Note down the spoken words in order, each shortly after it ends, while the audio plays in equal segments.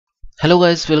Hello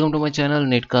guys, welcome to my channel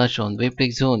Netcast on Web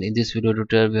Tech Zone. In this video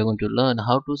tutorial we are going to learn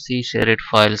how to see shared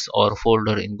files or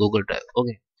folder in Google Drive.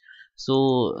 Okay,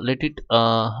 so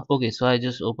so I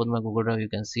just opened my Google Drive. You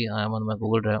can see I am on my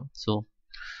Google Drive. So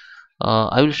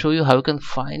I will show you how you can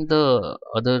find the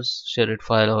others shared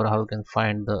file, or how you can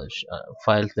find the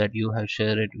files that you have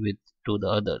shared with to the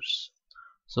others.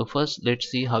 So first let's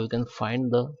see how you can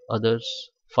find the others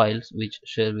files which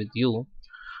share with you.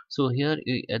 So here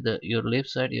at your left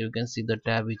side you can see the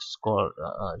tab which is called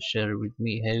share with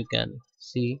me. Here you can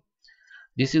see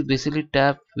this is basically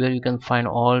tab where you can find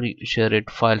all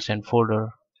shared files and folder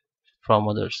from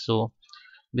others. So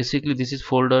basically this is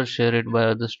folder shared by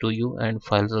others to you, and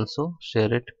files also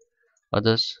shared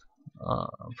others uh,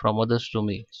 from others to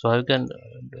me. So I can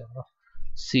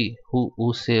see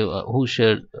who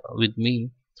shared with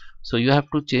me. So you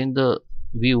have to change the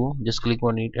view. Just click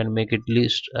on it and make it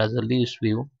list as a list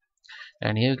view,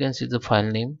 and here you can see the file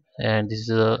name, and this is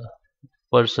a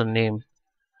person name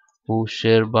who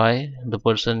share by the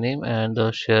person name and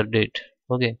the share date.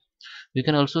 Okay, you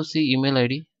can also see email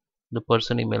id, the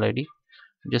person email id.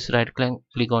 Just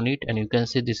click on it and you can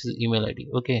see this is email id.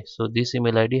 Okay, so this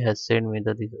email id has sent me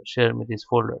the share me this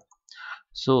folder.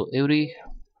 So every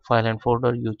file and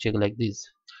folder you check like this.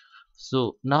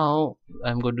 So now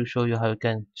I'm going to show you how you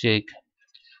can check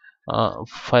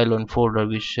file and folder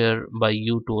we share by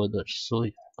you to others. So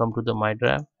come to the my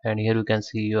drive, and here you can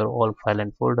see your all file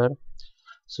and folder.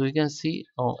 So you can see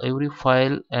every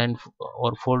file and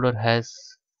or folder has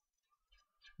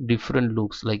different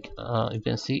looks. Like you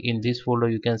can see in this folder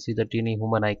you can see the teeny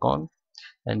human icon,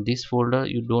 and this folder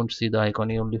you don't see the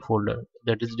icon, only folder.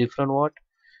 That is different. What,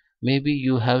 maybe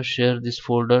you have shared this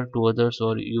folder to others,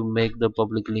 or you make the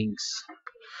public links.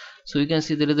 So you can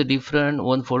see there is a different,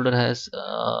 one folder has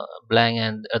blank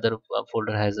and other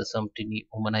folder has some teeny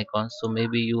human icons. So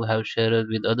maybe you have shared it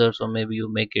with others, or maybe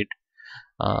you make it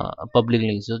a public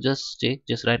link. So just check,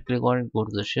 just right click on it, go to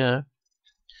the share.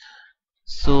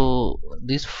 So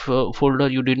this folder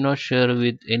you did not share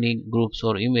with any groups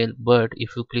or email, but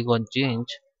if you click on change,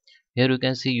 here you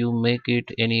can see you make it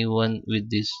anyone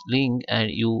with this link, and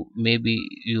you maybe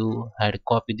you had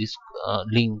copied this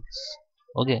links.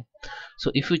 Okay, so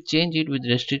if you change it with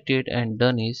restricted and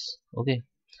done is okay,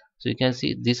 so you can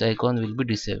see this icon will be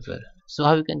disabled. So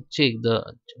how you can check the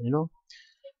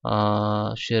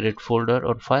shared folder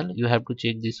or file? You have to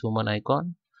check this human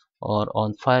icon, or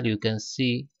on file you can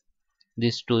see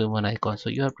these two human icons. So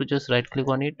you have to just right click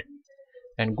on it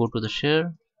and go to the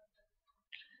share,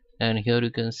 and here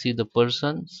you can see the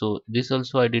person. So this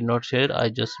also I did not share, I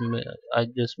just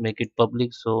make it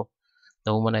public, so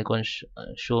the human icon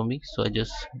show me. So I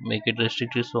just make it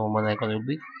restricted, so human icon will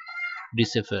be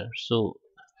disabled. So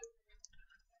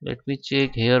let me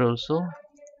check here also.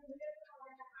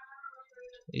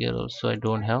 Here also I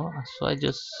don't have, so I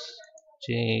just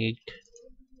check.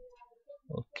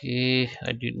 Okay,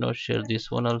 I did not share this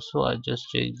one also, I just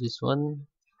check this one.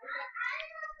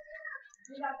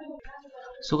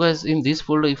 So guys, in this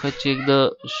folder if I check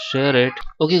the share it,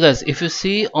 okay guys, if you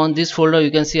see on this folder you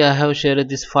can see I have shared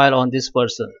this file on this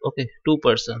person. Okay,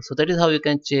 2%. So that is how you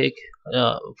can check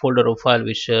folder or file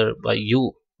we share by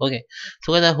you. Okay,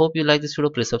 so guys, I hope you like this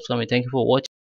video. Please subscribe me. Thank you for watching.